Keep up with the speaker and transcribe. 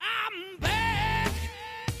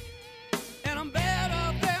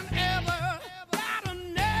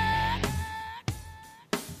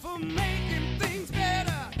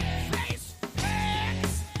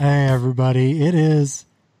Hey, everybody. It is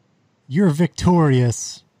your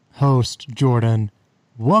victorious host, Jordan.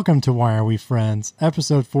 Welcome to Why Are We Friends,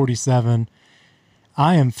 episode 47.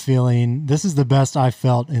 I am feeling this is the best I've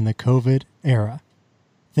felt in the COVID era.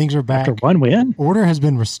 Things are back. After one win? Order has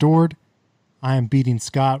been restored. I am beating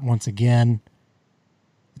Scott once again.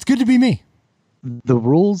 It's good to be me. The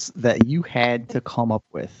rules that you had to come up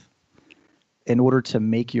with in order to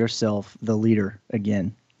make yourself the leader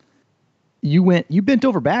again. You bent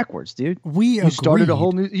over backwards, dude. You started a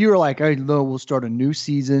whole new. You were like, "I know we'll start a new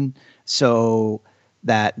season, so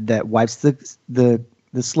that wipes the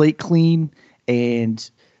slate clean." And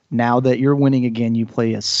now that you're winning again, you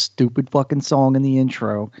play a stupid fucking song in the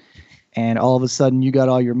intro, and all of a sudden you got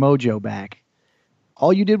all your mojo back.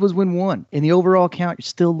 All you did was win one. In the overall count, you're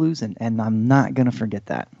still losing, and I'm not gonna forget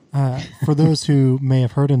that. For those who may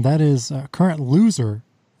have heard him, that is current loser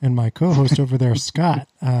and my co-host over there, Scott.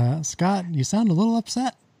 Scott, you sound a little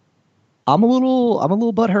upset. I'm a little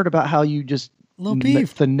butthurt about how you just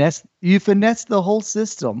finessed the whole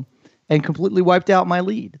system and completely wiped out my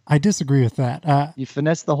lead. I disagree with that. You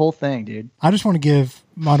finessed the whole thing, dude. I just want to give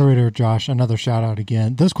moderator Josh another shout out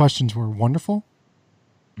again. Those questions were wonderful.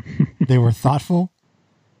 They were thoughtful.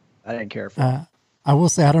 I didn't care for I will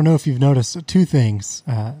say, I don't know if you've noticed two things,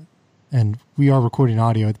 and we are recording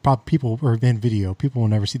audio. People are in video. People will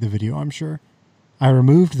never see the video, I'm sure. I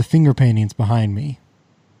removed the finger paintings behind me.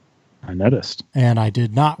 I noticed. And I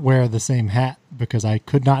did not wear the same hat because I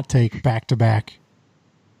could not take back-to-back.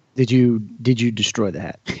 Did you destroy the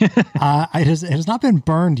hat? It has not been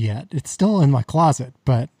burned yet. It's still in my closet,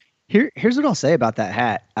 but... Here's what I'll say about that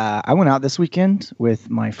hat. I went out this weekend with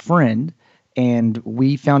my friend, and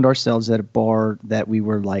we found ourselves at a bar that we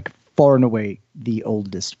were like far and away the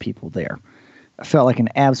oldest people there. I felt like an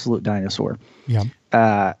absolute dinosaur. Yeah.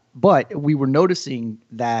 But we were noticing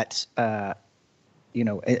that,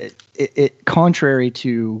 it contrary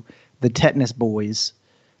to the Tetanus Boys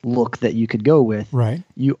look that you could go with, right?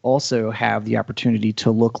 You also have the opportunity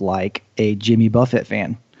to look like a Jimmy Buffett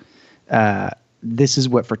fan. This is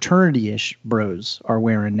what fraternity-ish bros are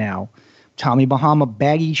wearing now. Tommy Bahama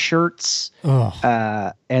baggy shirts,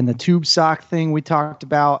 and the tube sock thing we talked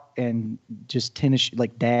about, and just tennis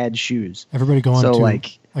like dad shoes. Everybody going to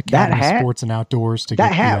like that hat, Sports and Outdoors to get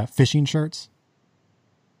the fishing shirts.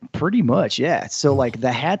 Pretty much, yeah. So like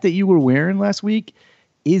the hat that you were wearing last week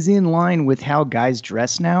is in line with how guys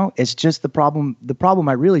dress now. It's just the problem. The problem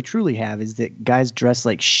I really truly have is that guys dress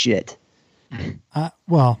like shit.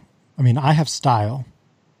 Well, I mean, I have style.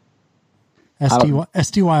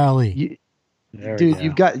 STYLE. Dude,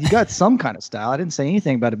 you got some kind of style. I didn't say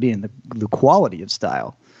anything about it being the quality of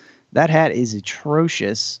style. That hat is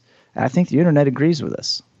atrocious. I think the internet agrees with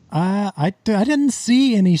us. I didn't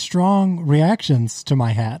see any strong reactions to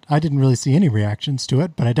my hat. I didn't really see any reactions to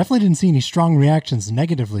it, but I definitely didn't see any strong reactions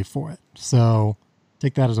negatively for it. So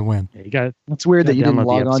take that as a win. Yeah, it's weird that you didn't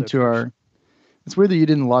log on to our. It's weird that you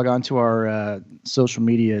didn't log on to our social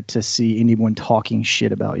media to see anyone talking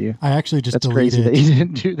shit about you. I actually just deleted. Crazy that you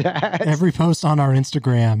didn't do that. Every post on our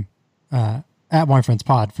Instagram, at My Friends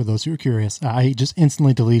Pod, for those who are curious, I just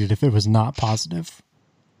instantly deleted if it was not positive,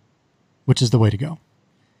 which is the way to go.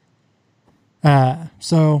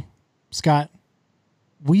 So, Scott,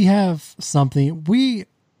 we have something. We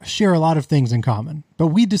share a lot of things in common, but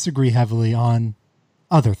we disagree heavily on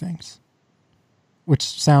other things. Which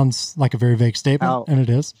sounds like a very vague statement, and it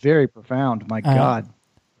is. Very profound, my God.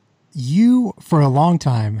 You, for a long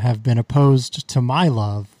time, have been opposed to my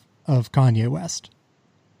love of Kanye West.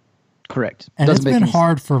 Correct. And it's been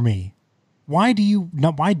hard for me. Why did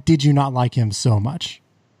you not like him so much?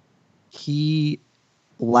 He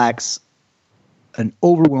lacks an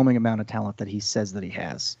overwhelming amount of talent that he says that he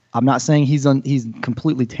has. I'm not saying he's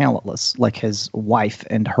completely talentless, like his wife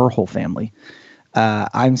and her whole family.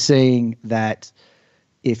 I'm saying that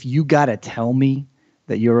if you got to tell me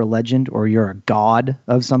that you're a legend or you're a god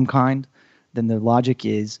of some kind, then the logic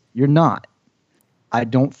is you're not. I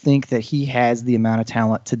don't think that he has the amount of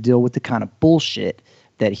talent to deal with the kind of bullshit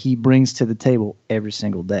that he brings to the table every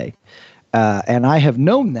single day. And I have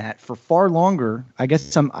known that for far longer. I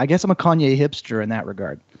guess I'm a Kanye hipster in that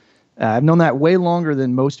regard. I've known that way longer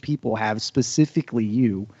than most people have, specifically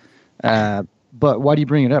you. But why do you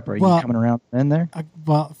bring it up? Are you coming around in there?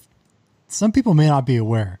 Well, some people may not be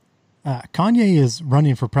aware. Kanye is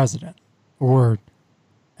running for president, or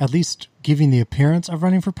at least giving the appearance of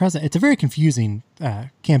running for president. It's a very confusing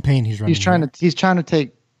campaign he's running. He's trying to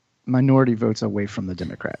take minority votes away from the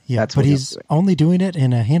Democrat. Yeah, but he's only doing it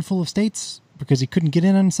in a handful of states because he couldn't get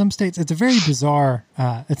in some states. It's a very bizarre.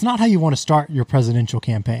 It's not how you want to start your presidential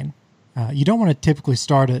campaign. You don't want to typically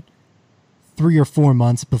start it 3 or 4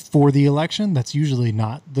 months before the election. That's usually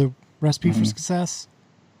not the recipe for success.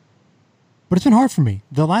 But it's been hard for me.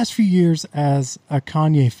 The last few years as a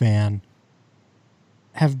Kanye fan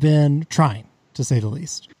have been trying, to say the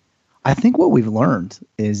least. I think what we've learned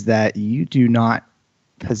is that you do not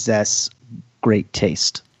possess great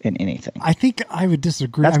taste in anything. I think I would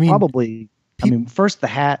disagree. That's probably, first the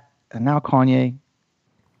hat and now Kanye.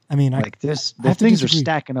 I mean, like the things are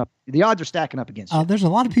stacking up. The odds are stacking up against you. There's a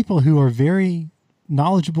lot of people who are very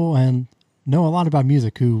knowledgeable and know a lot about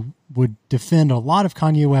music who would defend a lot of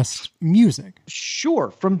Kanye West's music.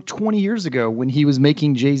 Sure, from 20 years ago when he was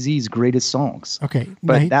making Jay-Z's greatest songs. Okay.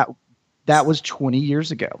 But that was 20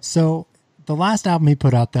 years ago. So the last album he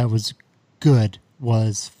put out that was good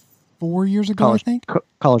was 4 years ago, I think.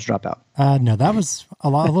 College Dropout. No, that was a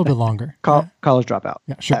little bit longer. College Dropout.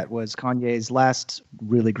 Yeah, sure. That was Kanye's last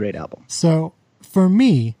really great album. So for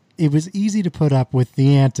me, it was easy to put up with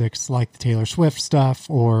the antics like the Taylor Swift stuff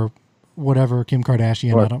or whatever, Kim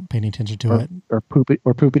Kardashian. I don't pay any attention to it. Or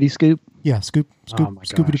Poopity Scoop. Yeah,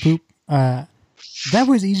 Scoopity Poop. That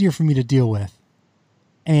was easier for me to deal with.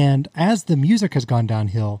 And as the music has gone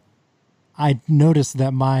downhill, I noticed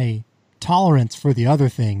that my tolerance for the other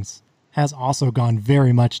things has also gone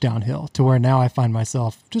very much downhill to where now I find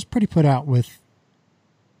myself just pretty put out with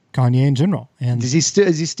Kanye in general. And is he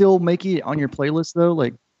still making it on your playlist though?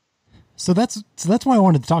 Like, so that's what I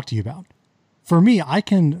wanted to talk to you about. For me, I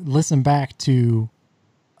can listen back to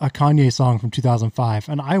a Kanye song from 2005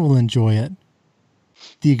 and I will enjoy it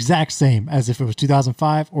the exact same as if it was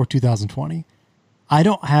 2005 or 2020. I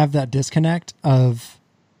don't have that disconnect of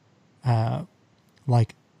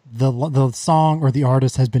like the song or the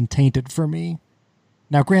artist has been tainted for me.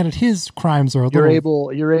 Now, granted, his crimes are you're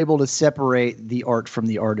able to separate the art from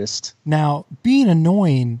the artist. Now, being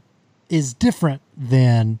annoying is different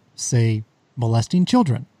than, say, molesting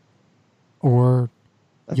children or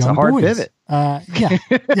That's young a hard boys. pivot. Yeah.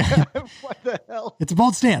 What the hell? It's a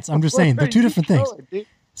bold stance. I'm just saying they're two different things. Dude?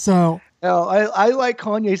 So, I like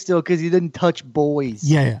Kanye still because he didn't touch boys.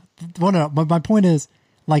 Yeah. Well, no, but my point is,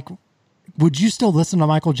 like, would you still listen to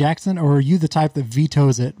Michael Jackson, or are you the type that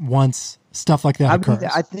vetoes it once stuff like that occurs?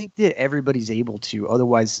 I think that everybody's able to.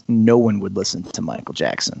 Otherwise, no one would listen to Michael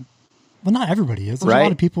Jackson. Well, not everybody is. There's a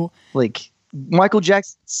lot of people. Like, Michael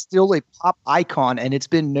Jackson's still a pop icon, and it's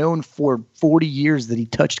been known for 40 years that he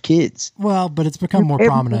touched kids. Well, but it's become more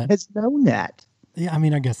prominent. Has known that. Yeah, I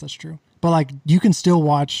mean, I guess that's true. But, like, you can still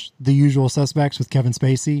watch The Usual Suspects with Kevin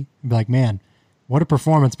Spacey and be like, man, what a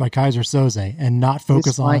performance by Kaiser Soze, and not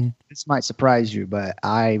focus on... This might surprise you, but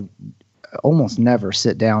I almost never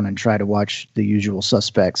sit down and try to watch The Usual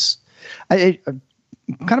Suspects. Kind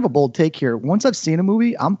of a bold take here. Once I've seen a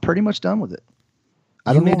movie, I'm pretty much done with it.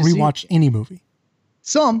 I don't need to rewatch any movie.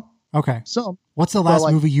 Some. Okay. Some. What's the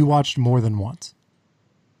last movie you watched more than once?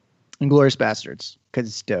 Inglourious Bastards, because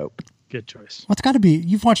it's dope. Good choice. Well, it's got to be...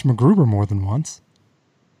 You've watched MacGruber more than once.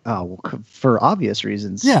 Oh, well, for obvious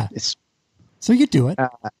reasons. Yeah. So you do it.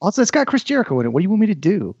 Also, it's got Chris Jericho in it. What do you want me to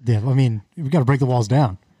do? Yeah, I mean, we got to break the walls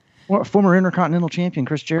down. Former Intercontinental Champion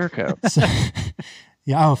Chris Jericho.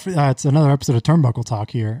 Yeah, it's another episode of Turnbuckle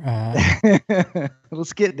Talk here.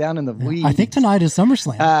 Let's get down in the weeds. I think tonight is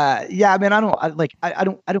SummerSlam. Yeah, I mean, I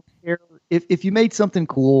don't care if you made something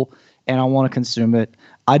cool and I want to consume it.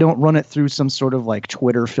 I don't run it through some sort of like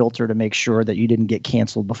Twitter filter to make sure that you didn't get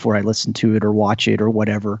canceled before I listen to it or watch it or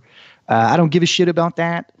whatever. I don't give a shit about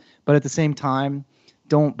that. But at the same time,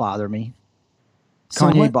 don't bother me. So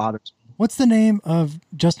Kanye bothers me. What's the name of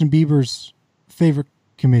Justin Bieber's favorite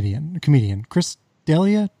comedian? Chris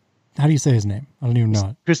D'Elia? How do you say his name? I don't even know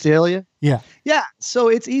it. Chris D'Elia? Yeah. Yeah. So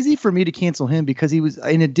it's easy for me to cancel him because he was,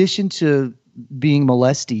 in addition to being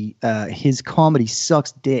molesty, his comedy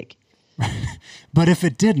sucks dick. But if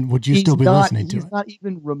it didn't, would you still be listening to it? He's not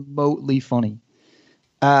even remotely funny.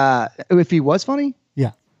 If he was funny?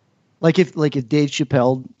 Yeah. Like if Dave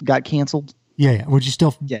Chappelle got canceled? Yeah. Would you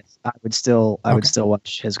still? Yes, I would still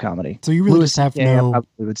watch his comedy. So you really just have I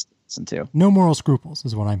probably would still listen to. No moral scruples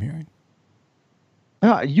is what I'm hearing.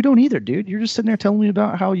 You don't either, dude. You're just sitting there telling me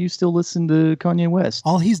about how you still listen to Kanye West.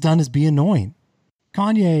 All he's done is be annoying.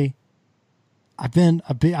 Kanye,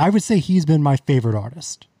 I would say he's been my favorite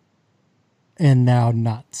artist. And now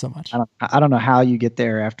not so much. I don't know how you get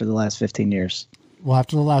there after the last 15 years. Well,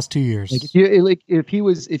 after the last 2 years. If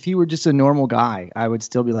he were just a normal guy, I would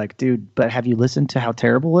still be like, dude, but have you listened to how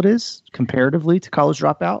terrible it is comparatively to College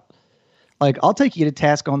Dropout? Like, I'll take you to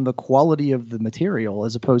task on the quality of the material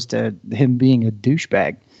as opposed to him being a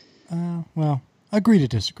douchebag. Well, agree to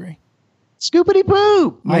disagree. Scoopity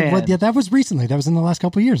poop, man. Yeah, that was recently. That was in the last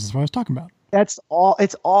couple of years. That's what I was talking about. It's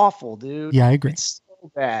awful, dude. Yeah, I agree. It's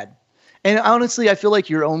so bad. And honestly, I feel like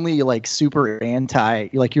you're only like super anti,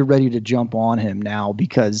 like you're ready to jump on him now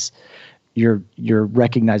because you're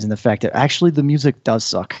recognizing the fact that actually the music does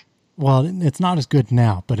suck. Well, it's not as good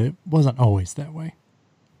now, but it wasn't always that way.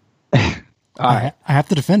 I have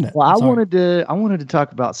to defend it. Well, I wanted to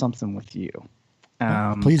talk about something with you.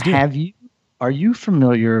 Please do. Are you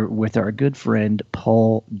familiar with our good friend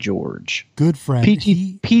Paul George? Good friend.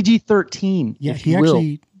 PG-13. Yeah, he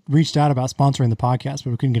actually reached out about sponsoring the podcast,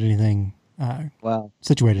 but we couldn't get anything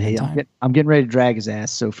situated in time. I'm getting ready to drag his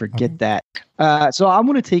ass, so forget that. So I'm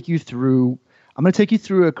going to take you through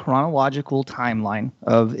a chronological timeline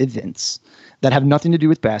of events that have nothing to do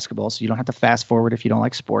with basketball, so you don't have to fast forward if you don't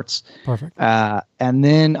like sports. Perfect. And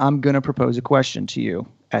then I'm going to propose a question to you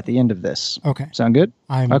at the end of this. Okay. Sound good?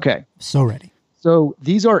 I'm so ready. So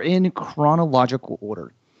these are in chronological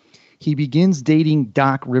order. He begins dating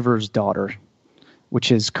Doc Rivers' daughter,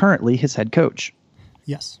 which is currently his head coach.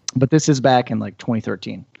 Yes. But this is back in like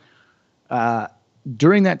 2013.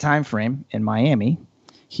 During that time frame in Miami,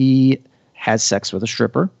 he has sex with a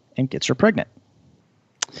stripper and gets her pregnant.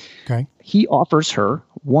 Okay. He offers her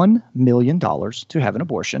 $1 million to have an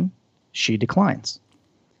abortion. She declines.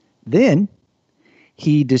 Then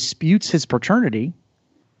he disputes his paternity,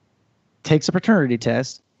 takes a paternity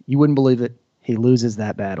test. You wouldn't believe it. He loses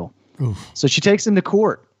that battle. Oof. So she takes him to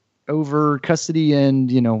court over custody and,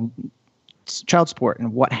 child support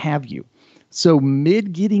and what have you. So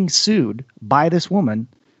mid getting sued by this woman,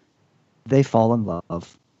 they fall in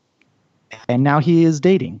love. And now he is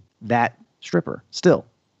dating that stripper still.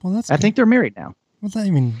 Well, that's I think they're married now. What's that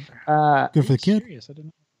mean? Good for the kid. Serious? I didn't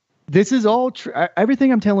know. This is all true.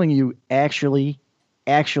 Everything I'm telling you actually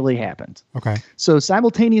happened. Okay. So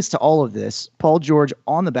simultaneous to all of this, Paul George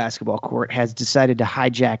on the basketball court has decided to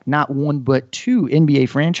hijack not one but two NBA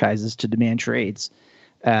franchises to demand trades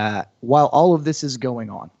while all of this is going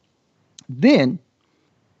on. Then,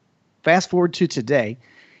 fast forward to today,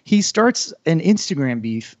 he starts an Instagram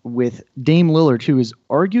beef with Dame Lillard, who is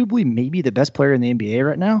arguably maybe the best player in the NBA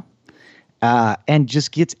right now, and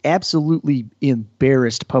just gets absolutely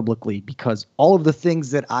embarrassed publicly because all of the things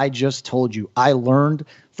that I just told you, I learned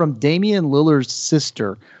from Damian Lillard's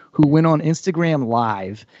sister, who went on Instagram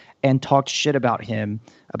Live and talked shit about him,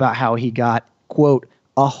 about how he got, quote,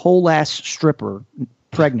 a whole ass stripper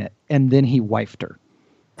pregnant, and then he wifed her.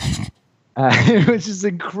 Which is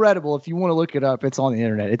incredible. If you want to look it up, it's on the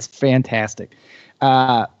internet. It's fantastic.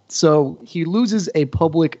 So he loses a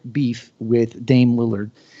public beef with Dame Lillard.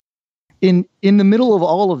 In the middle of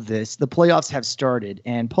all of this, the playoffs have started,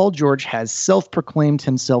 and Paul George has self-proclaimed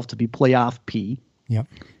himself to be playoff P. Yep.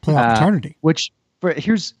 Playoff eternity. Which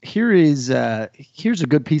here's a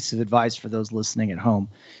good piece of advice for those listening at home.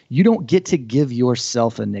 You don't get to give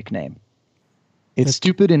yourself a nickname. It's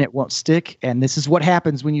stupid and it won't stick. And this is what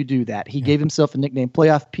happens when you do that. He gave himself a nickname,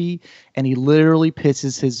 Playoff P, and he literally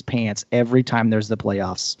pisses his pants every time there's the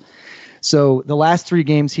playoffs. So the last 3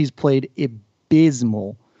 games he's played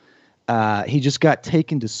abysmal. He just got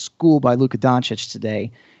taken to school by Luka Doncic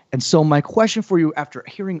today. And so my question for you, after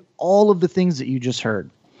hearing all of the things that you just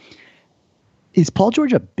heard, is Paul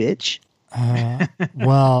George a bitch?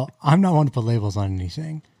 Well, I'm not one to put labels on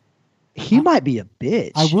anything. He might be a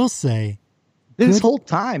bitch. I will say, this whole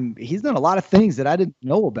time, he's done a lot of things that I didn't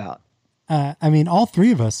know about. I mean, all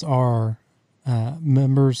 3 of us are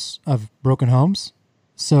members of broken homes.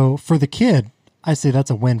 So for the kid, I say that's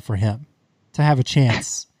a win for him to have a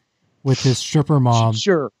chance with his stripper mom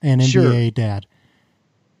and NBA dad.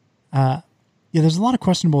 Yeah, there's a lot of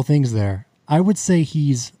questionable things there. I would say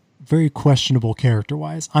he's very questionable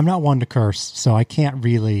character-wise. I'm not one to curse, so I can't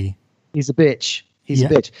really... He's a bitch. He's a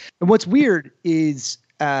bitch. And what's weird is...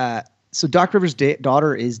 So Doc Rivers'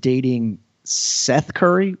 daughter is dating Seth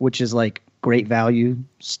Curry, which is like great value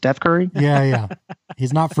Steph Curry. Yeah.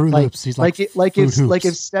 He's not Fruit Loops. He's like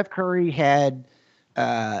if Steph Curry had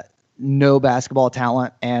no basketball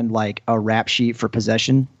talent and like a rap sheet for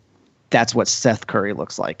possession, that's what Seth Curry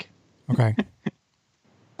looks like. Okay.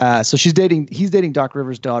 So he's dating Doc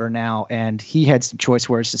Rivers' daughter now, and he had some choice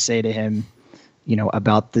words to say to him,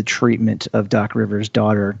 about the treatment of Doc Rivers'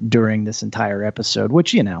 daughter during this entire episode,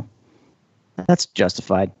 which, that's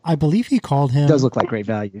justified. I believe he called him... Does look like great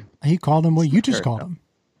value. He called him what you just called him.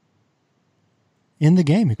 In the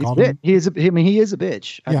game, he called him... He is a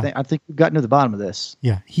bitch. Yeah. I think we've gotten to the bottom of this.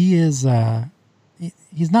 Yeah, he is...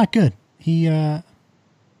 he's not good. He's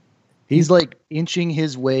like inching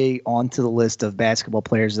his way onto the list of basketball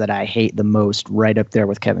players that I hate the most, right up there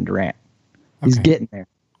with Kevin Durant. He's getting there.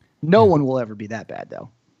 No one will ever be that bad,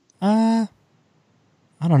 though.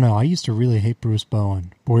 I don't know. I used to really hate Bruce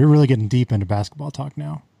Bowen, but we're really getting deep into basketball talk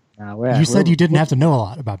now. You said you didn't have to know a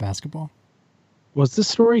lot about basketball. Was this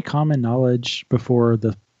story common knowledge before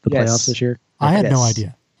the playoffs this year? I had no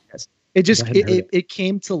idea. Yes. It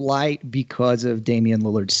came to light because of Damian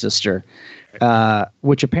Lillard's sister,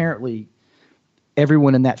 which apparently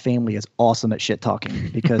everyone in that family is awesome at shit talking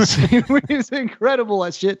because he's incredible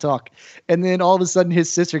at shit talk. And then all of a sudden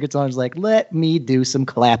his sister gets on and is like, let me do some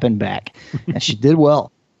clapping back. And she did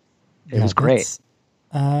well. It was great.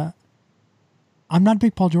 I'm not a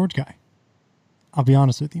big Paul George guy. I'll be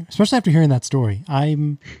honest with you, especially after hearing that story.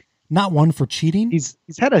 I'm not one for cheating. He's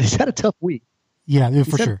had a tough week. Yeah,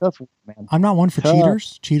 for sure. Tough week, man. I'm not one for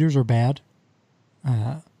cheaters. Cheaters are bad.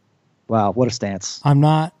 Wow, what a stance. I'm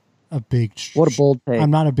not a big. What a bold take.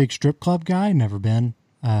 I'm not a big strip club guy. Never been.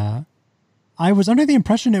 I was under the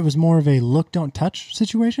impression it was more of a look, don't touch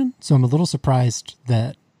situation. So I'm a little surprised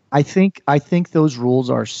that. I think those rules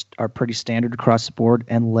are pretty standard across the board,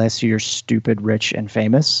 unless you're stupid, rich, and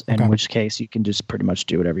famous. In which case, you can just pretty much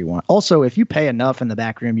do whatever you want. Also, if you pay enough in the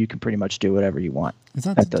back room, you can pretty much do whatever you want. Is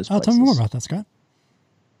that? Tell me more about that, Scott.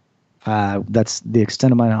 That's the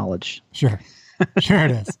extent of my knowledge. Sure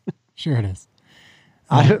it is. Sure it is.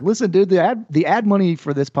 Listen, dude, the ad money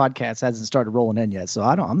for this podcast hasn't started rolling in yet, so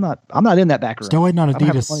I'm not in that back room. Still waiting on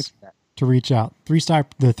Adidas to reach out.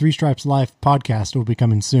 The Three Stripes Life podcast will be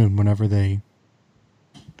coming soon whenever they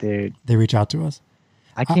reach out to us.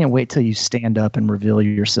 I can't wait till you stand up and reveal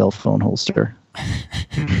your cell phone holster.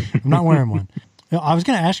 I'm not wearing one. I was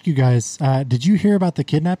going to ask you guys, did you hear about the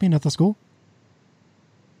kidnapping at the school?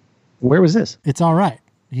 Where was this? It's all right.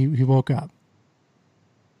 He woke up.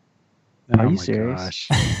 Are you serious?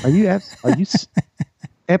 Are you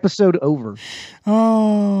episode over?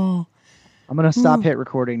 Oh, I'm going to stop hit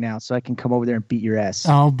recording now so I can come over there and beat your ass.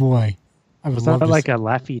 Oh boy. Was that like a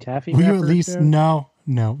Laffy Taffy? Will you at least, no.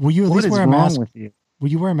 Will you at least wear a mask? With you? Will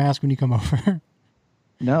you wear a mask when you come over?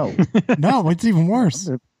 No. No, it's even worse.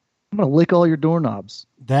 I'm going to lick all your doorknobs.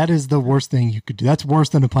 That is the worst thing you could do. That's worse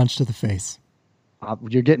than a punch to the face.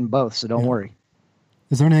 You're getting both, so don't worry.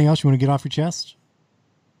 Is there anything else you want to get off your chest?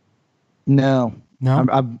 No.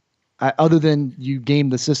 I other than you game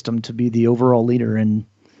the system to be the overall leader in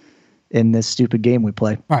this stupid game we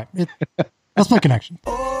play. All right. Let's play Connection.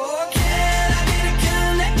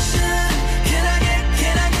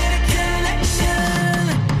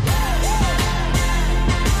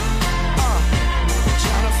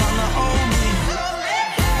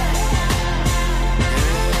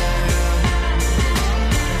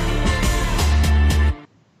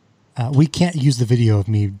 We can't use the video of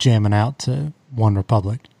me jamming out to One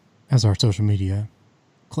Republic as our social media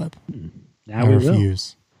clip. Now we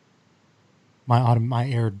refuse. My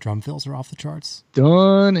air drum fills are off the charts.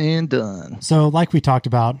 Done and done. So, like we talked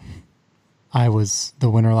about, I was the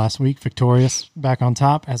winner last week, victorious, back on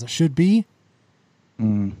top as it should be.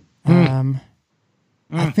 I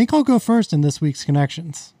think I'll go first in this week's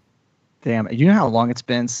Connections. Damn, you know how long it's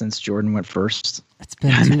been since Jordan went first? It's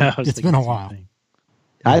been a while.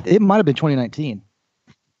 It might have been 2019.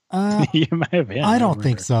 You might have been. I don't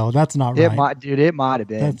think so. That's not right. It might have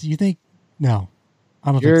been. You think? No,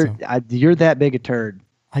 I don't think so. You're that big a turd.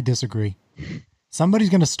 I disagree.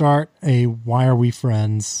 Somebody's going to start a Why Are We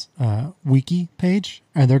Friends wiki page,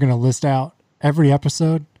 and they're going to list out every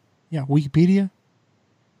episode. Yeah, Wikipedia,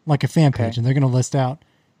 like a fan page, and they're going to list out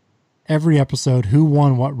every episode, who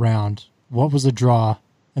won what round, what was a draw,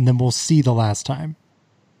 and then we'll see the last time.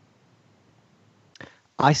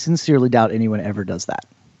 I sincerely doubt anyone ever does that.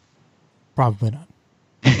 Probably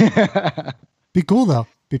not. Be cool, though.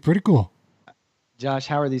 Be pretty cool. Josh,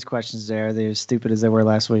 how are these questions there? Are they as stupid as they were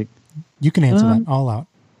last week? You can answer that all out.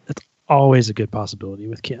 That's always a good possibility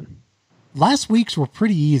with Ken. Last week's were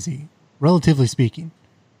pretty easy, relatively speaking.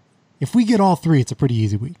 If we get all three, it's a pretty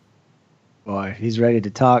easy week. Boy, he's ready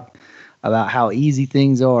to talk about how easy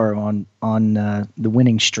things are on the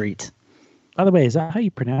winning street. By the way, is that how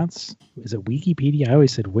you pronounce? Is it Wikipedia? I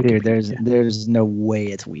always said Wikipedia. Dude, there's no way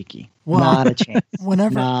it's Wiki. Well, not a chance.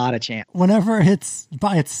 Not a chance. Whenever it's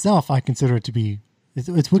by itself, I consider it to be it's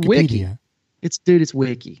Wikipedia. Wiki. It's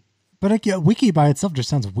Wiki. But Wiki by itself just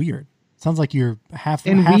sounds weird. Sounds like you're half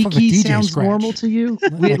and half Wiki of a DJ sounds scratch. Normal to you?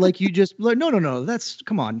 Like you just no. That's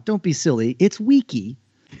come on. Don't be silly. It's Wiki.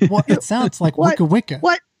 Well, it sounds like Wicca Wicca.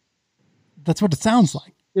 What? That's what it sounds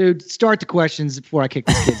like. Dude, start the questions before I kick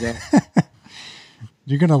these kids out.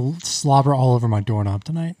 You're gonna slobber all over my doorknob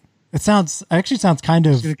tonight. It actually sounds kind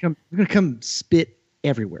of. You're gonna come spit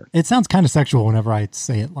everywhere. It sounds kind of sexual whenever I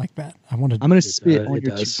say it like that. I'm gonna spit on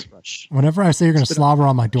your toothbrush. Whenever I say you're gonna slobber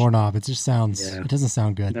on my doorknob, it just sounds. Yeah. It doesn't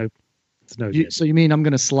sound good. No, it's no. So you mean I'm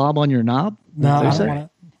gonna slob on your knob? No, I don't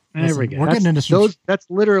want to. There we go. We're getting into some. That's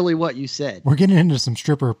literally what you said. We're getting into some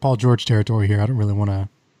stripper Paul George territory here. I don't really want to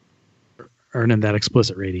earning that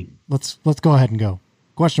explicit rating. Let's go ahead and go.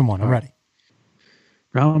 Question 1. I'm ready.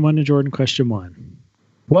 Round 1 to Jordan. Question 1.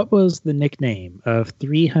 What was the nickname of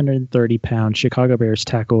 330-pound Chicago Bears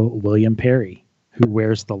tackle William Perry, who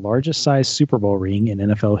wears the largest size Super Bowl ring in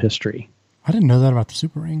NFL history? I didn't know that about the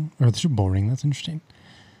Super Bowl ring. That's interesting.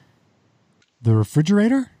 The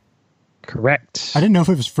refrigerator? Correct. I didn't know if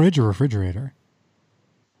it was fridge or refrigerator.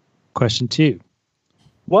 Question 2.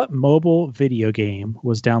 What mobile video game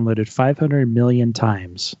was downloaded 500 million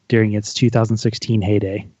times during its 2016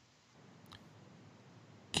 heyday?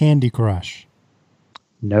 Candy Crush.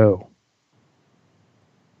 No.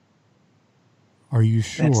 Are you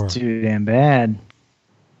sure? That's too damn bad.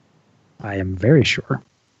 I am very sure.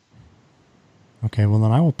 Okay, well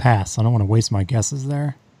then I will pass. I don't want to waste my guesses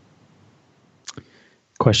there.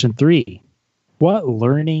 Question 3. What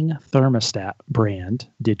learning thermostat brand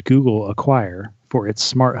did Google acquire for its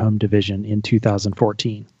smart home division in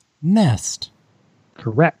 2014? Nest.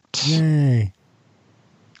 Correct. Yay.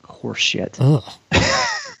 Horseshit. Ugh.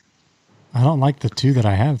 I don't like the 2 that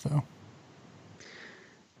I have, though.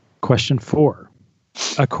 Question 4.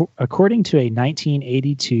 According to a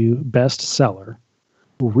 1982 bestseller,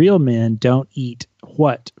 real men don't eat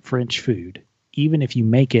what French food, even if you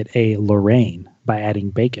make it a Lorraine by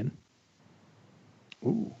adding bacon?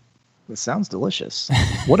 Ooh, this sounds delicious.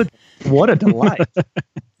 What a delight.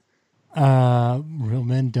 Real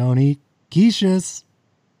men don't eat quiches.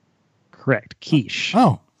 Correct. Quiche.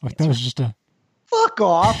 Oh, that was just a... Fuck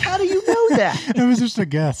off. How do you know that? It was just a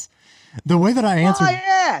guess. The way that I answered... My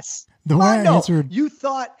ass. The way I answered... You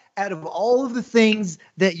thought out of all of the things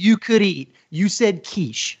that you could eat, you said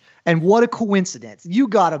quiche. And what a coincidence. You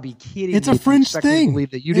gotta be kidding me. It's a French thing. I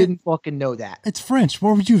believe that you didn't fucking know that. It's French.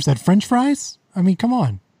 What would you have said? French fries? I mean, come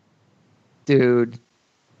on. Dude,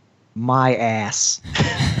 my ass.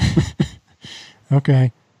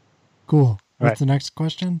 Okay. Cool. What's right. the next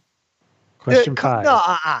question? Question 5. No,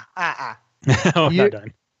 Oh, I'm not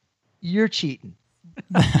done. You're cheating.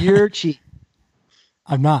 You're cheating.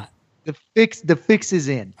 I'm not. The fix is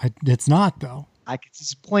in. It's not, though.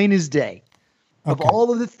 It's plain as day. Okay. Of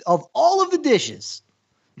all of the dishes.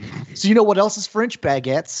 So you know what else is French?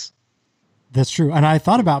 Baguettes. That's true. And I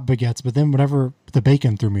thought about baguettes, but then the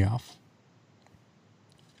bacon threw me off.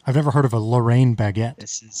 I've never heard of a Lorraine baguette.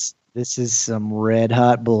 This is some red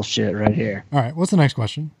hot bullshit right here. All right. What's the next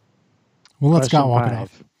question? We'll let Scott walk it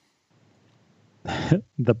off.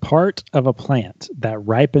 The part of a plant that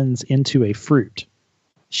ripens into a fruit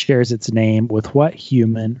shares its name with what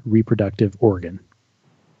human reproductive organ?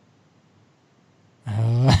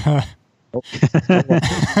 I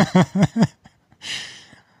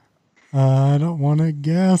don't want to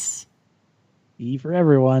guess. E for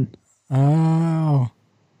everyone. Oh. What are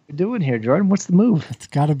you doing here, Jordan? What's the move? It's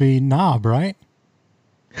got to be knob, right?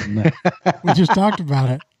 No. We just talked about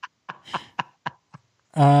it.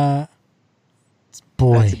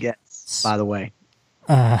 Boy. That's a guess, by the way.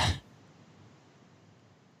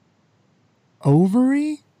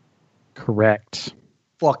 Ovary? Correct.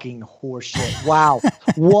 Fucking horseshit. Wow.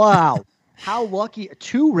 Wow. How lucky.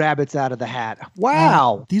 2 rabbits out of the hat.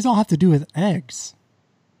 Wow. These all have to do with eggs.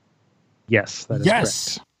 Yes, that is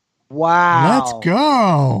correct. Wow. Let's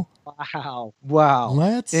go. Wow.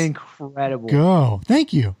 Let's incredible. Go.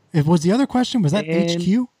 Thank you. Was the other question, was that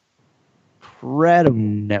HQ? Incredible.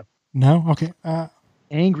 No. No? Okay.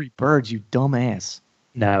 Angry Birds, you dumbass.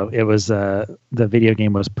 No, it was the video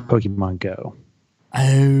game was Pokemon Go.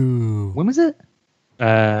 Oh. When was it?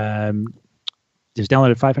 It was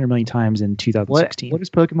downloaded 500 million times in 2016. What does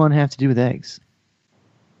Pokemon have to do with eggs?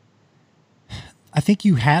 I think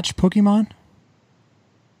you hatch Pokemon.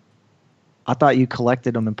 I thought you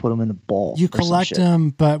collected them and put them in the ball. You collect them,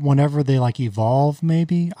 but whenever they evolve,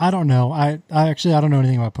 maybe. I don't know. I don't know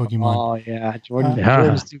anything about Pokemon. Oh yeah, Jordan.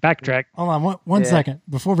 Backtrack. Hold on, one second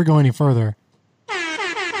before we go any further.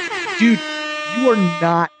 Dude,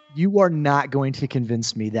 you are not going to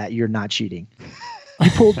convince me that you're not cheating. You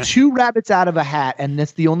pulled 2 rabbits out of a hat, and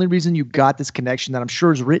that's the only reason you got this connection that I'm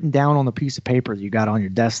sure is written down on the piece of paper that you got on your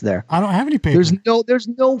desk there. I don't have any paper. There's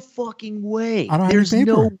no fucking way. I don't have There's any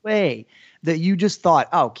paper. no way that you just thought,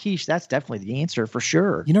 oh, quiche, that's definitely the answer for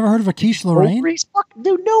sure. You never heard of a quiche Lorraine?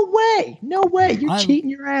 Dude, no way. No way. You're cheating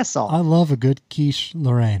your ass off. I love a good quiche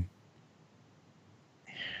Lorraine.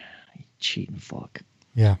 Cheating fuck.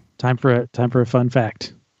 Yeah. Time for a fun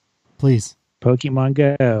fact. Please.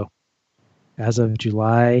 Pokemon Go, as of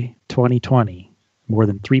July 2020, more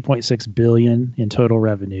than 3.6 billion in total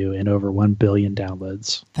revenue and over 1 billion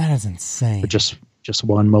downloads. That is insane. For just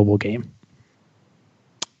one mobile game.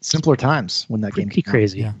 Simpler times when that game Pretty came out.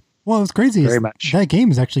 crazy. Yeah. Well, what's crazy Very is much. that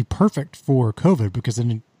game is actually perfect for COVID because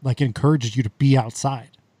it encourages you to be outside.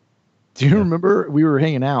 Do you remember we were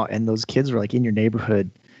hanging out and those kids were like in your neighborhood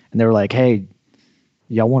and they were like, "Hey,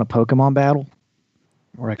 y'all want a Pokemon battle?"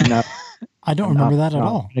 We're like, "No, I don't remember that at no,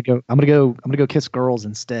 all. I'm gonna go kiss girls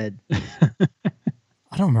instead."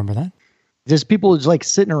 I don't remember that. Just people just like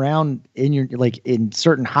sitting around in your like in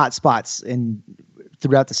certain hot spots and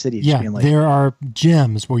throughout the city. Just Yeah, being like, there are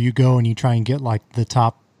gyms where you go and you try and get like the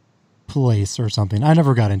top place or something. I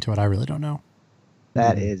never got into it. I really don't know.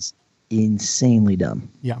 that is insanely dumb.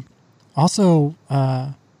 Yeah. Also,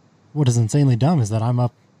 what is insanely dumb is that I'm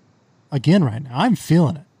up again right now. I'm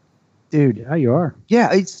feeling it. Dude, Yeah, you are. yeah,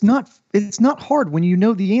 it's not hard when you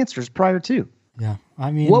know the answers prior to. Yeah.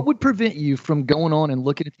 I mean, What would prevent you from going on and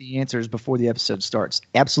looking at the answers before the episode starts?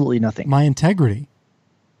 Absolutely nothing. my integrity.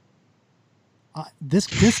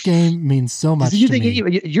 This game means so much Do you to think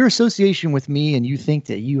me. your association with me and you think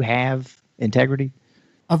that you have integrity?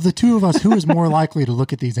 Of the two of us, who is more likely to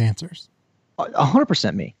look at these answers?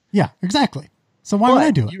 100% me. Yeah, exactly. So why would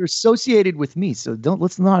I do it? You're associated with me, so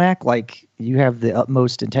let's not act like you have the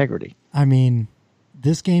utmost integrity. I mean,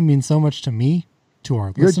 this game means so much to me, to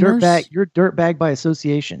our You're a listeners. dirtbag. You're a dirtbag by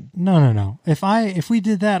association. No. If we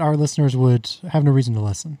did that, our listeners would have no reason to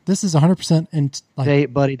listen. This is 100%, and like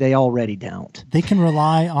They already don't. they can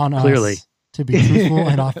rely on Clearly. us to be truthful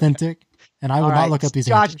and authentic. And I will All not right, look up these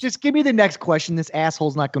Josh, answers. just give me the next question. This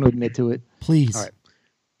asshole's not going to admit to it. Please. All right.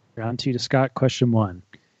 Round 2 to Scott. Question 1.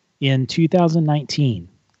 In 2019,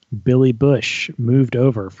 Billy Bush moved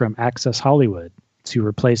over from Access Hollywood to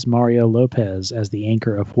replace Mario Lopez as the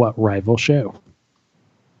anchor of what rival show?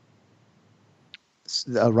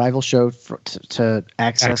 A rival show to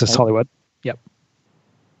Access Hollywood. Yep.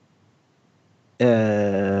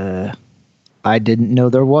 I didn't know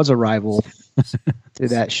there was a rival to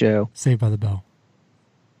that show. Saved by the Bell.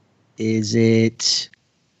 Is it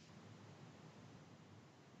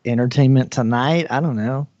Entertainment Tonight? I don't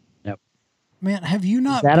know. Man, have you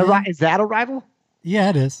not Is that a rival? Yeah,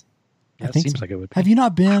 it is. I That think seems so. like it would be. Have you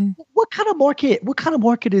not been? What kind of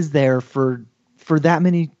market is there for that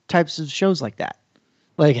many types of shows like that?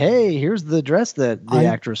 Like, hey, here's the dress that the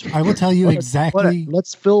actress. I will tell you exactly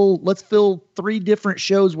Let's fill 3 different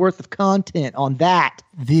shows worth of content on that.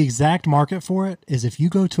 the exact market for it is if you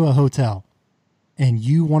go to a hotel and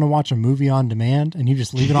you want to watch a movie on demand and you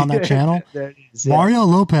just leave it on that channel, Mario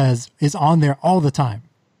Lopez is on there all the time.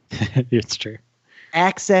 It's true.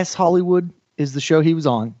 Access Hollywood is the show he was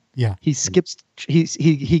on. Yeah. He skips. He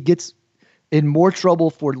gets in more trouble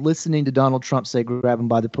for listening to Donald Trump say "grab him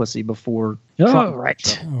by the pussy" before Trump,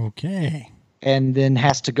 right. Okay. and then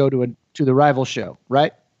has to go to the rival show,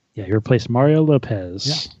 right? Yeah, you replaced Mario Lopez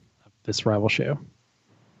Yeah. of this rival show.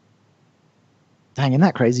 Dang, isn't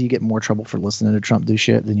that crazy? You get more trouble for listening to Trump do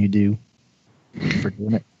shit than you do for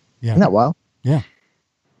doing it. Yeah. Isn't that wild? Yeah.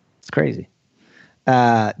 It's crazy.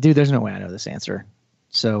 Dude, there's no way I know this answer.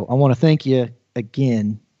 So I want to thank you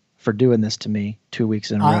again for doing this to me 2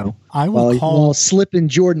 weeks in a row. I will while call slipping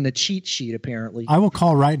Jordan a cheat sheet, apparently. I will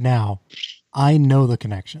call right now. I know the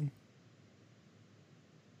connection.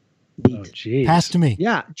 Oh, geez. Pass to me.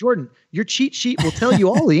 Yeah, Jordan, your cheat sheet will tell you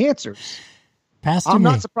all the answers. Pass to I'm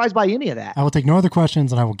me. not surprised by any of that. I will take no other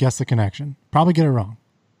questions and I will guess the connection. Probably get it wrong.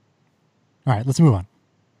 All right, let's move on.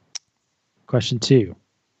 Question 2.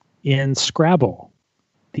 In Scrabble,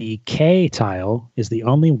 the K tile is the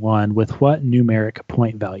only one with what numeric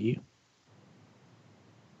point value?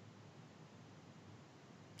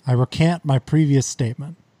 I recant my previous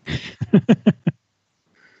statement.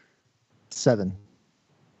 7.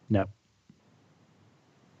 No.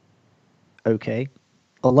 Okay.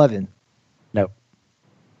 11. No.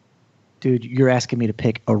 Dude, you're asking me to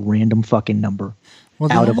pick a random fucking number Well,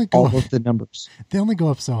 they out of only go all of the numbers. they only go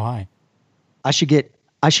up so high. I should get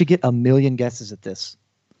a million guesses at this.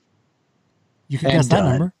 You can guess that And,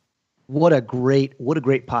 number. What a great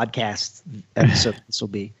podcast episode this will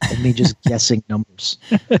be. Of me just guessing numbers.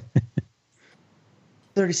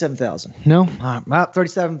 37,000. No, about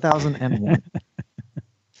 37,001.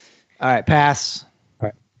 All right, pass.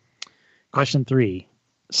 Question 3.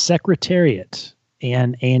 Secretariat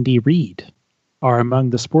and Andy Reid are among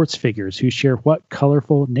the sports figures who share what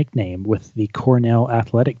colorful nickname with the Cornell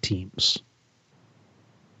athletic teams?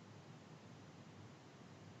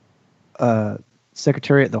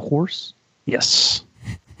 Secretariat the horse. Yes.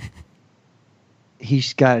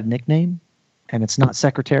 He's got a nickname, and it's not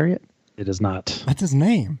Secretariat. It is not. That's his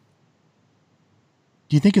name.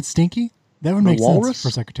 Do you think it's Stinky? That would The make Walrus? sense for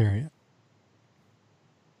Secretariat.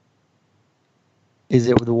 Is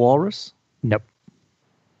it the walrus? Nope.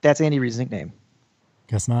 That's Andy Reid's nickname.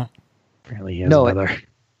 Guess not. Apparently he has No, another.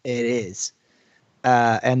 It is.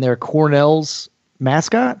 And they're Cornell's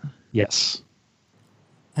mascot? Yes.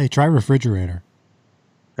 Hey, try refrigerator.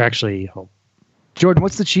 Actually, hold. Jordan,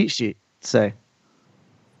 what's the cheat sheet say?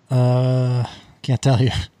 Can't tell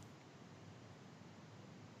you.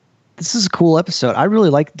 This is a cool episode. I really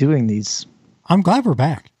like doing these. I'm glad we're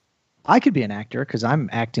back. I could be an actor because I'm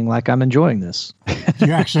acting like I'm enjoying this.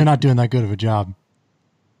 You're actually not doing that good of a job.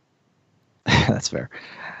 That's fair.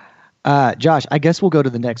 Josh, I guess we'll go to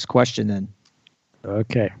the next question then.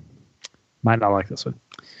 Okay. Might not like this one.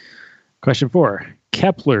 Question 4.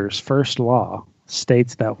 Kepler's first law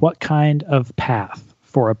states that what kind of path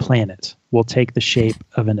for a planet will take the shape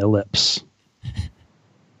of an ellipse?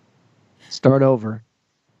 Start over.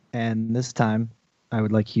 And this time, I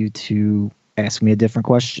would like you to ask me a different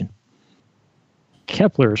question.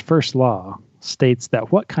 Kepler's first law states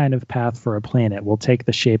that what kind of path for a planet will take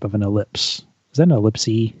the shape of an ellipse? Is that an ellipse?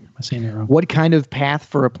 Am I saying it wrong? What kind of path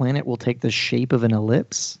for a planet will take the shape of an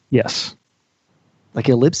ellipse? Yes. Like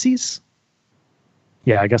ellipses?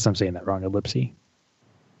 Yeah, I guess I'm saying that wrong. Ellipse.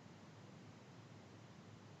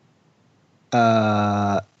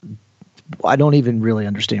 I don't even really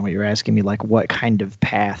understand what you're asking me. Like, what kind of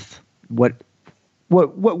path? What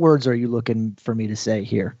words are you looking for me to say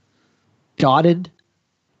here? Dotted?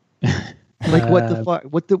 Like what the fuck?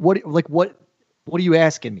 What are you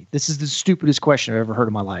asking me? This is the stupidest question I've ever heard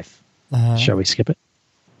in my life. Shall we skip it?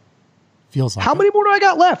 Feels like How many more do I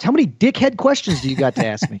got left? How many dickhead questions do you got to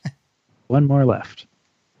ask me? One more left.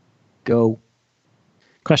 Go.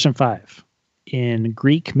 Question 5. In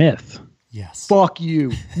Greek myth, Yes. Fuck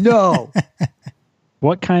you. No.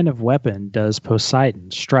 what kind of weapon does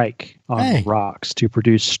Poseidon strike on rocks to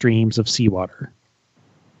produce streams of seawater?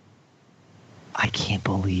 I can't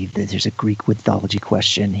believe that there's a Greek mythology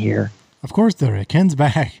question here. Of course there is. Ken's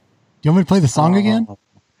back. Do you want me to play the song again? Oh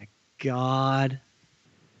my God.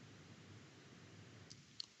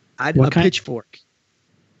 A pitchfork.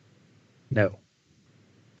 No.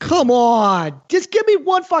 Come on. Just give me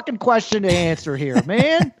one fucking question to answer here,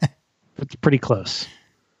 man. It's pretty close.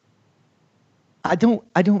 I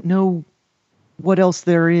don't know what else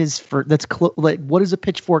there is for that's like what is a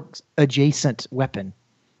pitchfork adjacent weapon?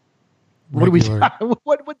 What do we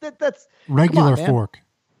that's Regular on, fork.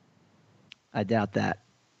 I doubt that.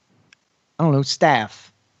 I don't know,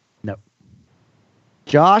 staff. No.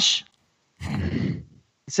 Josh,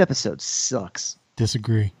 this episode sucks.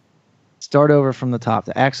 Disagree. Start over from the top.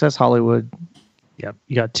 The Access Hollywood. Yep.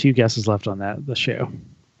 You got 2 guesses left on the show.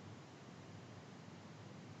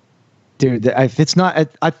 Dude, if it's not,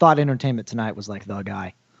 I thought Entertainment Tonight was like the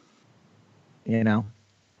guy. You know,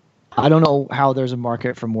 I don't know how there's a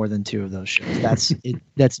market for more than 2 of those shows. That's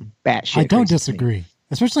batshit. I don't disagree,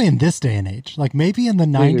 especially in this day and age. Like maybe in the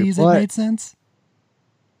 90s it made sense.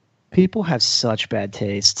 People have such bad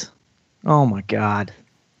taste. Oh my God.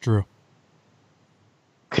 True.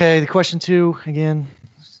 Okay, the question 2 again.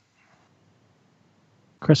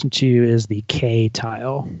 Question 2 is the K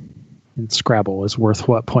tile in Scrabble is worth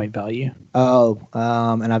what point value? Oh,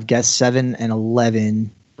 and I've guessed 7 and 11.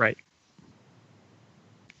 Right.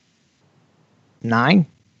 9?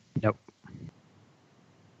 Nope.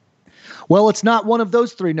 Well, it's not one of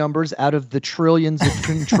those 3 numbers out of the trillions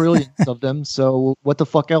and trillions of them. So what the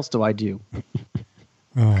fuck else do I do?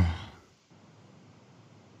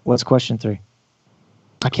 What's question 3?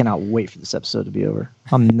 I cannot wait for this episode to be over.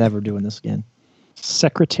 I'm never doing this again.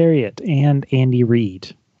 Secretariat and Andy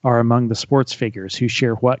Reid are among the sports figures who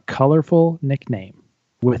share what colorful nickname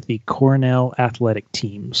with the Cornell athletic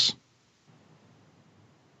teams?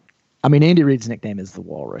 I mean, Andy Reid's nickname is the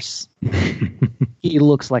Walrus. He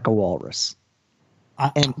looks like a walrus.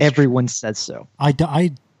 And everyone says so. I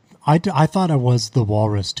thought I was the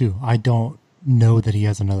Walrus too. I don't know that he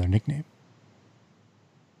has another nickname.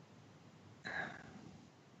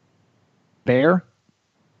 Bear?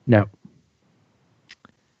 No.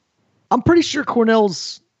 I'm pretty sure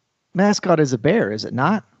Cornell's mascot is a bear, is it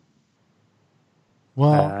not?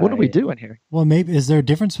 Well, what are we doing here? Well, maybe is there a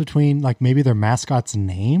difference between like maybe their mascot's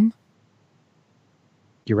name?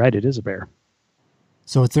 You're right, it is a bear.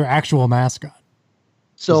 So it's their actual mascot.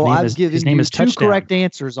 So I've given you 2 Touchdown. correct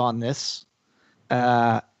answers on this,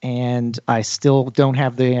 and I still don't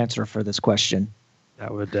have the answer for this question.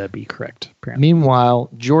 That would be correct, apparently. Meanwhile,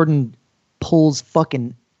 Jordan pulls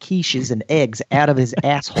fucking quiches and eggs out of his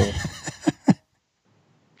asshole.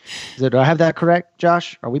 Do I have that correct,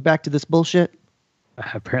 Josh? Are we back to this bullshit?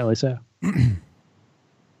 Apparently so. And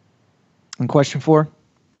question 4?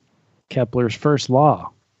 Kepler's first law.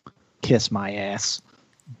 Kiss my ass.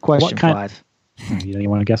 Question 5. You don't even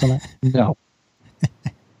want to guess on that? No.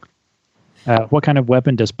 What kind of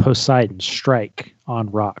weapon does Poseidon strike on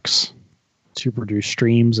rocks to produce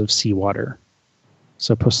streams of seawater?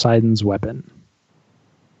 So Poseidon's weapon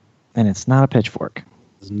And it's not a pitchfork.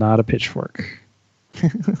 is not a pitchfork.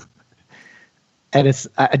 And it's,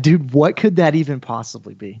 dude, what could that even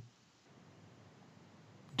possibly be?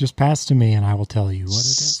 Just pass to me and I will tell you what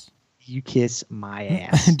it is. You kiss my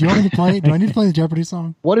ass. Do you want me to play? Do I need to play the Jeopardy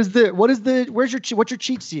song? What's your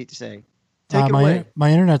cheat sheet say? Take it my away.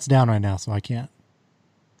 my internet's down right now, so I can't.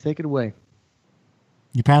 Take it away.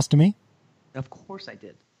 You passed to me? Of course I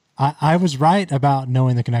did. I was right about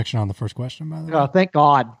knowing the connection on the first question, by the way. Oh, thank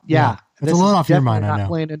God. Yeah. It's This a little is off your definitely mind, I not know.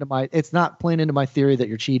 playing into it's not playing into my theory that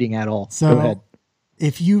you're cheating at all. So Go ahead.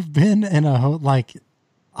 if you've been in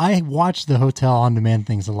I watch the hotel on demand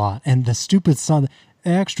things a lot, and the stupid song,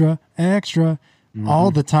 extra,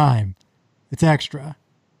 all the time. It's extra.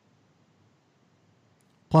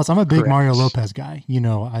 Plus, I'm a big Correct. Mario Lopez guy. You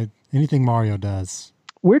know, anything Mario does.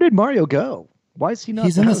 Where did Mario go? Why is he not?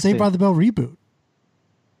 He's in the Saved by the Bell reboot.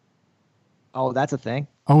 Oh, that's a thing.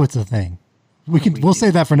 Oh, it's a thing. We'll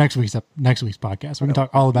save that for next week's podcast. We can talk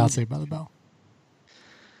all about Saved by the Bell.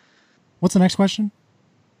 What's the next question?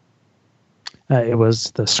 It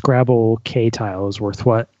was the Scrabble K tile is worth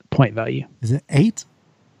what point value? Is it 8?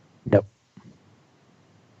 Nope.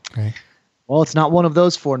 Okay. Well, it's not one of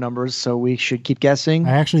those 4 numbers, so we should keep guessing.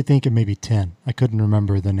 I actually think it may be 10. I couldn't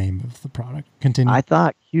remember the name of the product. Continue. I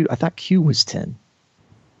thought Q was 10.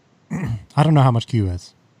 I don't know how much Q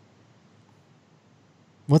is.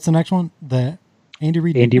 What's the next one? The Andy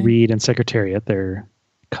Reid. Andy nickname? Reid and Secretariat, their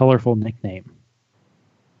colorful nickname.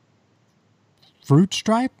 Fruit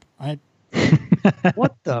Stripe.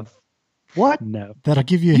 What the? What? No. That'll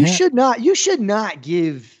give you a You hint. should not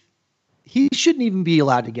give. He shouldn't even be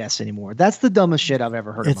allowed to guess anymore. That's the dumbest shit I've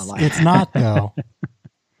ever heard in my life. It's not though.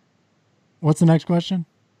 What's the next question?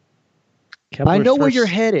 Kepler's I know where first- you're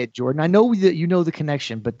headed, Jordan. I know that you know the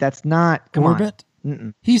connection, but that's not come Orbit. on.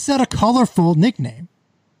 Mm-mm. He said a colorful nickname.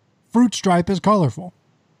 Fruit Stripe is colorful.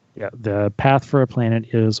 Yeah, the path for a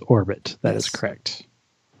planet is orbit. That is Yes. correct.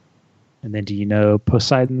 And then do you know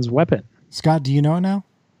Poseidon's weapon? Scott, do you know it now?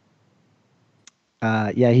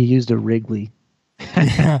 Yeah, he used a Wrigley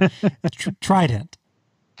Yeah. Trident.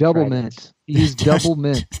 double Trident. mint. He used double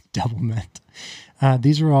mint. Double mint.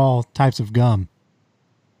 These are all types of gum.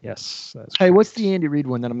 Yes. That's Hey, correct. what's the Andy Reid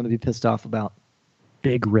one that I'm going to be pissed off about?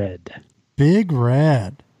 Big Red? Big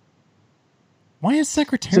Red. Why is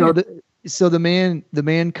Secretariat? So the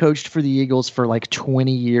man coached for the Eagles for like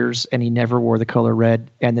 20 years, and he never wore the color red.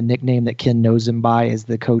 And the nickname that Ken knows him by is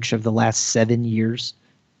the coach of the last 7 years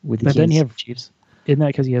with the But then Kansas you have- Chiefs. Isn't that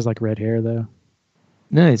because he has like red hair though?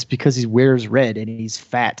 No, it's because he wears red and he's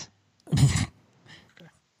fat.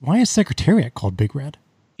 Why is Secretariat called Big Red?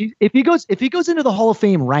 If he goes into the Hall of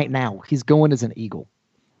Fame right now, he's going as an Eagle.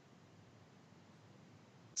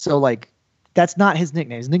 So like, that's not his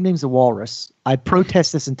nickname. His nickname's the Walrus. I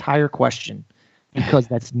protest this entire question because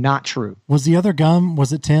that's not true. Was the other gum,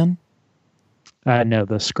 was it 10? No,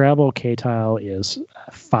 the Scrabble K tile is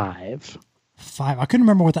 5. 5. I couldn't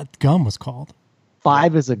remember what that gum was called.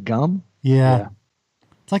 5 is a gum. Yeah. Yeah.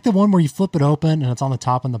 It's like the one where you flip it open and it's on the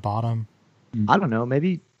top and the bottom. I don't know.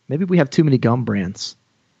 Maybe we have too many gum brands.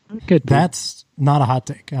 Good. That's not a hot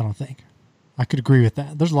take, I don't think. I could agree with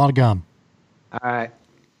that. There's a lot of gum. All right.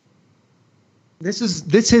 This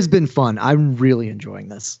has been fun. I'm really enjoying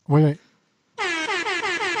this. Wait.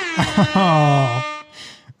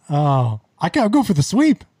 Oh. I gotta go for the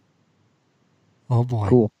sweep. Oh boy.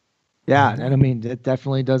 Cool. Yeah, and I mean, it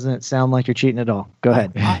definitely doesn't sound like you're cheating at all. Go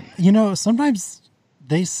ahead. Sometimes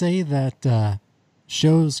they say that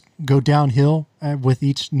shows go downhill with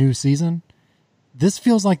each new season. This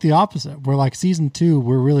feels like the opposite. We're like season 2,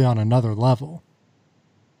 we're really on another level.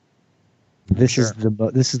 This is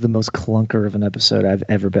the most clunker of an episode I've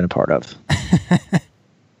ever been a part of.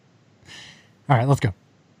 All right, let's go.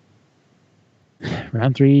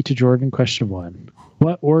 Round 3 to Jordan. Question 1.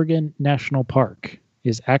 What Oregon National Park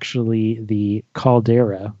is actually the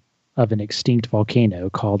caldera of an extinct volcano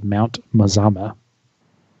called Mount Mazama?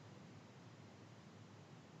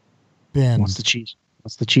 Ben, What's the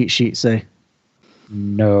cheat sheet say?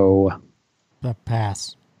 No.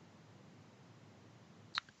 pass.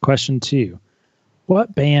 Question 2.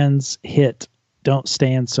 What band's hit Don't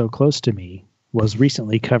Stand So Close to Me was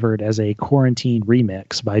recently covered as a quarantine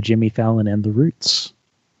remix by Jimmy Fallon and The Roots?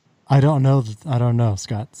 I don't know,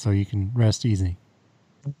 Scott, so you can rest easy.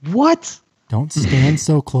 What? Don't stand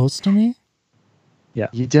so close to me?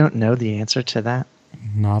 You don't know the answer to that?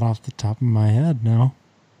 Not off the top of my head, no.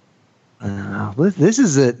 This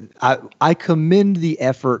is I commend the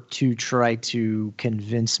effort to try to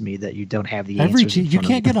convince me that you don't have the answers. You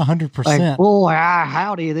can't get 100%. Like, oh,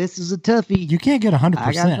 howdy, this is a toughie. You can't get 100%.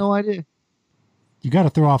 I got no idea. You got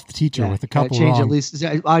to throw off the teacher with a couple change wrong. At least.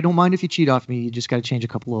 I don't mind if you cheat off me. You just got to change a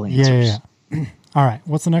couple of answers. Yeah. All right.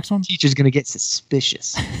 What's the next one? Teacher's going to get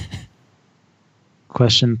suspicious.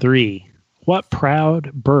 Question 3. What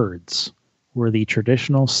proud birds were the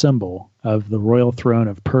traditional symbol of the royal throne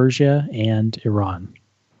of Persia and Iran?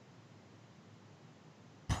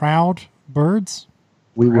 Proud birds?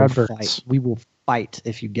 We will Proud birds. fight. We will fight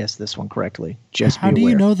if you guess this one correctly. Just How be do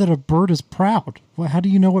aware. you know that a bird is proud? How do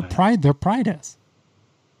you know what their pride is?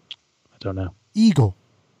 I don't know. Eagle.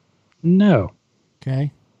 No.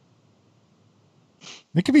 Okay.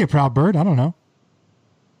 It could be a proud bird. I don't know.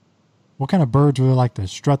 What kind of birds really like to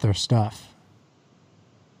strut their stuff?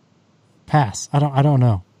 Pass. I don't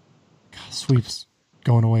know. God, sweeps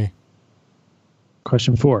going away.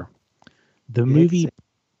 Question 4. The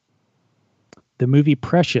movie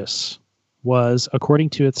Precious was,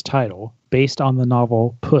 according to its title, based on the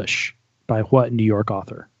novel Push by what New York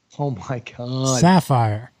author? Oh my God.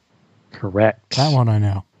 Sapphire. Correct. That one I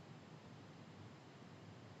know.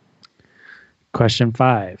 Question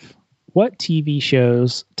 5. What TV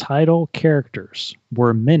show's title characters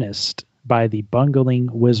were menaced by the bungling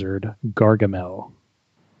wizard Gargamel?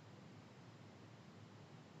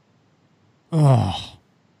 Ugh.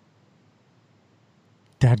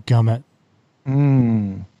 Dadgummit.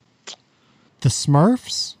 Mm. The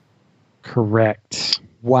Smurfs? Correct.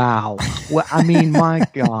 Wow. Well, I mean, my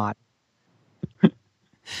God.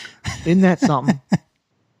 Isn't that something?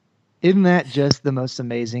 Isn't that just the most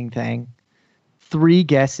amazing thing? 3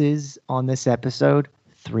 guesses on this episode,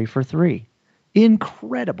 3 for 3.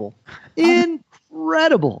 Incredible.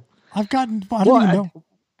 Incredible. I don't even know.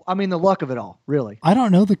 I mean, the luck of it all, really. I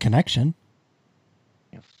don't know the connection.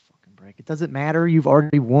 Yeah, fucking break. It doesn't matter. You've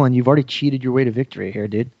already won. You've already cheated your way to victory here,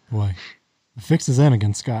 dude. Boy, the fix is in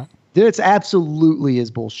against Scott. Dude, it's absolutely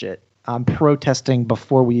is bullshit. I'm protesting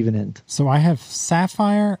before we even end. So I have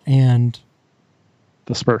Sapphire and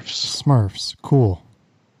The Smurfs. Smurfs. Cool.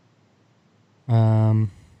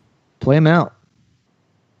 Play them out.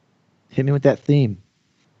 Hit me with that theme.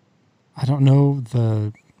 I don't know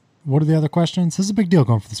what are the other questions? This is a big deal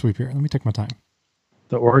going for the sweep here. Let me take my time.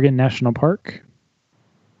 The Oregon National Park?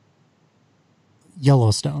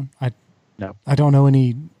 Yellowstone. No. I don't know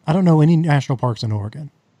any national parks in Oregon.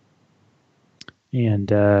 And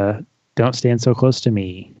Don't Stand So Close to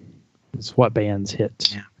Me. It's what band's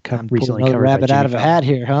hit. Yeah. Co- I'm recently pulling another covered by rabbit Jimmy out of a Fallon. hat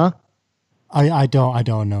here, huh? I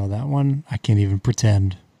don't know that one. I can't even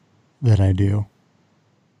pretend that I do.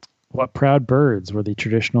 What proud birds were the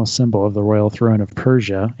traditional symbol of the royal throne of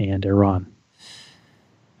Persia and Iran?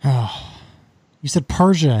 Oh, you said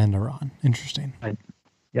Persia and Iran. Interesting.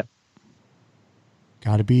 Yep.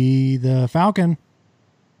 Got to be the falcon.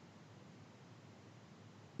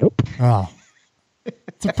 Nope. Oh,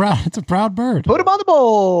 it's a proud bird. Put him on the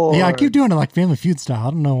board. Yeah, I keep doing it like Family Feud style.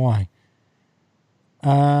 I don't know why.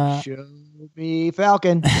 Show me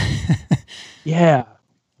Falcon. Yeah.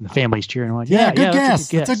 And the family's cheering. Like, Yeah, good that's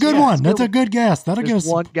guess. That's a good one. That's a good guess. That'll give There's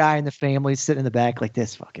us one guy in the family sitting in the back like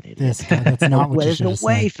this fucking idiot. this guy. That's not what you There's should no have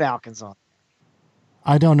way said. Falcon's on.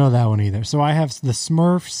 I don't know that one either. So I have the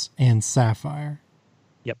Smurfs and Sapphire.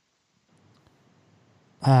 Yep.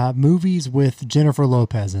 Movies with Jennifer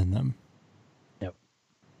Lopez in them. Yep.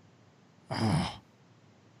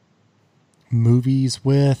 Movies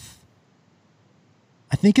with,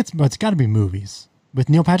 I think it's got to be movies with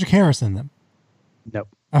Neil Patrick Harris in them. Nope.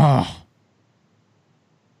 Oh.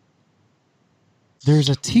 There's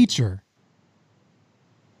a teacher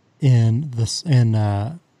in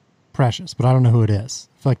Precious, but I don't know who it is.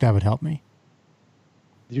 I feel like that would help me.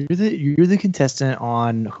 You're the contestant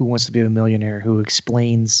on Who Wants to Be a Millionaire who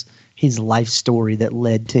explains his life story that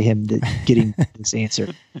led to him getting this answer.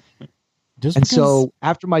 Just And because, so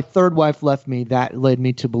after my third wife left me, that led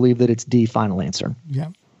me to believe that it's D, final answer. yeah,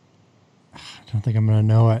 I don't think I'm going to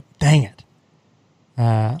know it. Dang it.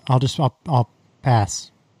 I'll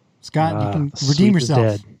pass. Scott, you can Sweep redeem is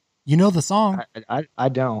yourself. dead. You know the song. I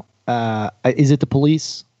don't. Is it the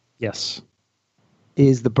Police? Yes.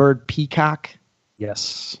 Is the bird Peacock?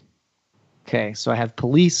 Yes. Okay, so I have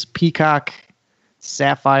Police, Peacock,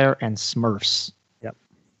 Sapphire, and Smurfs. Yep.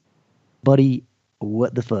 Buddy,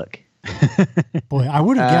 what the fuck? Boy, I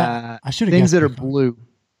would have guessed. I should have Things guessed that are Peacock. blue.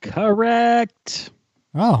 Correct.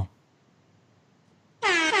 Oh,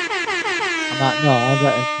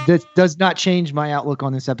 This does not change my outlook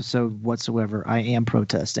on this episode whatsoever. I am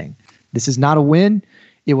protesting. This is not a win.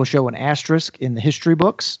 It will show an asterisk in the history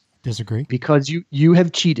books disagree. because you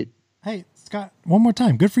have cheated. Hey, Scott, one more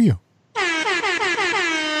time. Good for you. There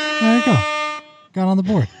you go. Got on the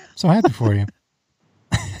board. So happy for you.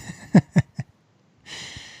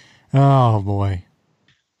 Oh, boy.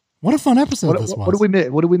 What a fun episode this was. What did we miss?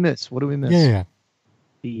 What did we miss? What did we miss? Yeah.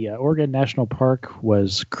 The Oregon National Park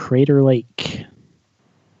was Crater Lake.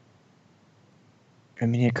 I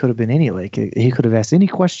mean, it could have been any lake. He could have asked any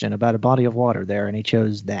question about a body of water there, and he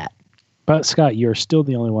chose that. But, Scott, you're still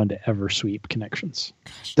the only one to ever sweep connections.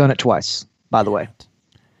 Done it twice, by the way.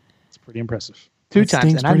 It's pretty impressive. Two That times,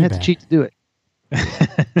 stings and I didn't have pretty to cheat to do it.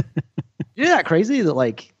 Isn't that crazy that,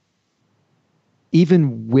 like,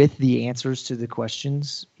 even with the answers to the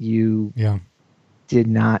questions, you did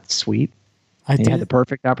not sweep? I You did. had the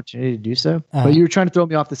perfect opportunity to do so. But you were trying to throw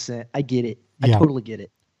me off the scent. I get it. I totally get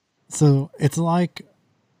it. So it's like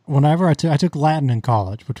whenever I took Latin in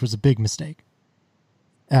college, which was a big mistake.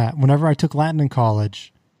 Whenever I took Latin in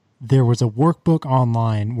college, there was a workbook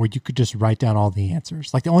online where you could just write down all the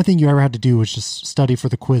answers. Like the only thing you ever had to do was just study for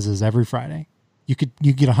the quizzes every Friday. You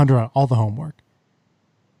get 100 on all the homework.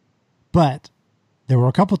 But there were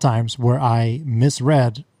a couple times where I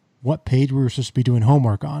misread what page we were supposed to be doing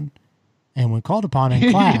homework on. And when called upon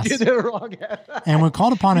in class, You did it wrong. and when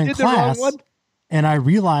called upon You in did the wrong class, one? and I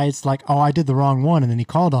realized like, oh, I did the wrong one. And then he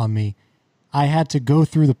called on me. I had to go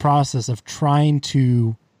through the process of trying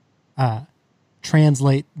to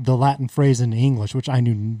translate the Latin phrase into English, which I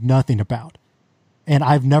knew nothing about. And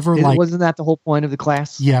I've never Wasn't that the whole point of the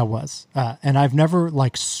class? yeah, it was. And I've never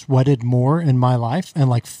like sweated more in my life and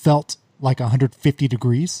like felt like 150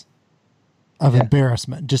 degrees of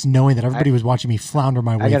embarrassment, just knowing that everybody was watching me flounder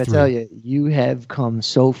my way I got to through. tell you, you have come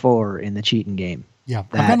so far in the cheating game. Yeah, I've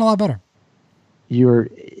gotten a lot better. You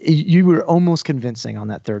were almost convincing on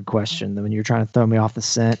that third question. When you're trying to throw me off the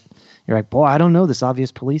scent, you're like, "Boy, I don't know this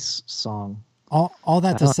obvious police song." All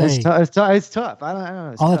that to say, it's tough. I don't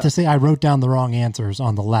know. all that to say, I wrote down the wrong answers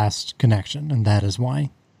on the last connection, and that is why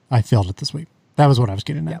I failed it this week. That was what I was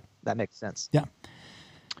getting at. Yeah, that makes sense. Yeah.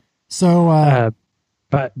 So,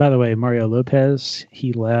 But by the way, Mario Lopez,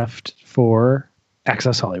 he left for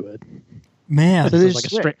Access Hollywood. man, So It they was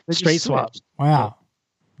just like a switched. They straight just swap. switched. wow,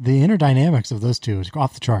 the inner dynamics of those two is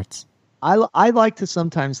off the charts. I like to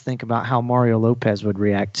sometimes think about how Mario Lopez would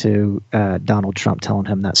react to Donald Trump telling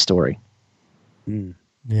him that story.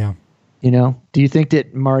 Yeah. You know, do you think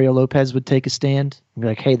that Mario Lopez would take a stand and be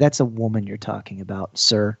like, "Hey, that's a woman you're talking about,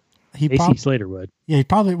 sir"? He AC probably, Slater would. yeah, he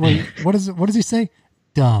probably. Wait, what does he say?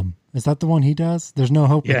 Dumb. Is that the one he does? There's no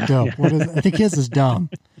hope Yeah, with dope. yeah. What is? I think his is dumb.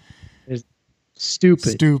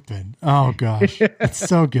 Stupid. Stupid. Oh gosh, it's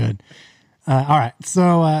so good. All right,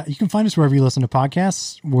 so you can find us wherever you listen to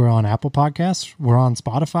podcasts. We're on Apple Podcasts. We're on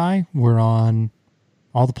Spotify. We're on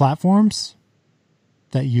all the platforms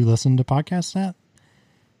that you listen to podcasts at.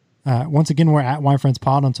 Once again, we're at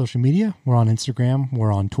WineFriendsPod on social media. We're on Instagram.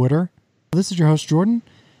 We're on Twitter. This is your host, Jordan.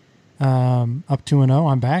 Up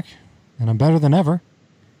 2-0. I'm back, and I'm better than ever.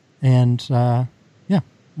 And yeah,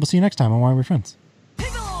 we'll see you next time on Wine We're Friends.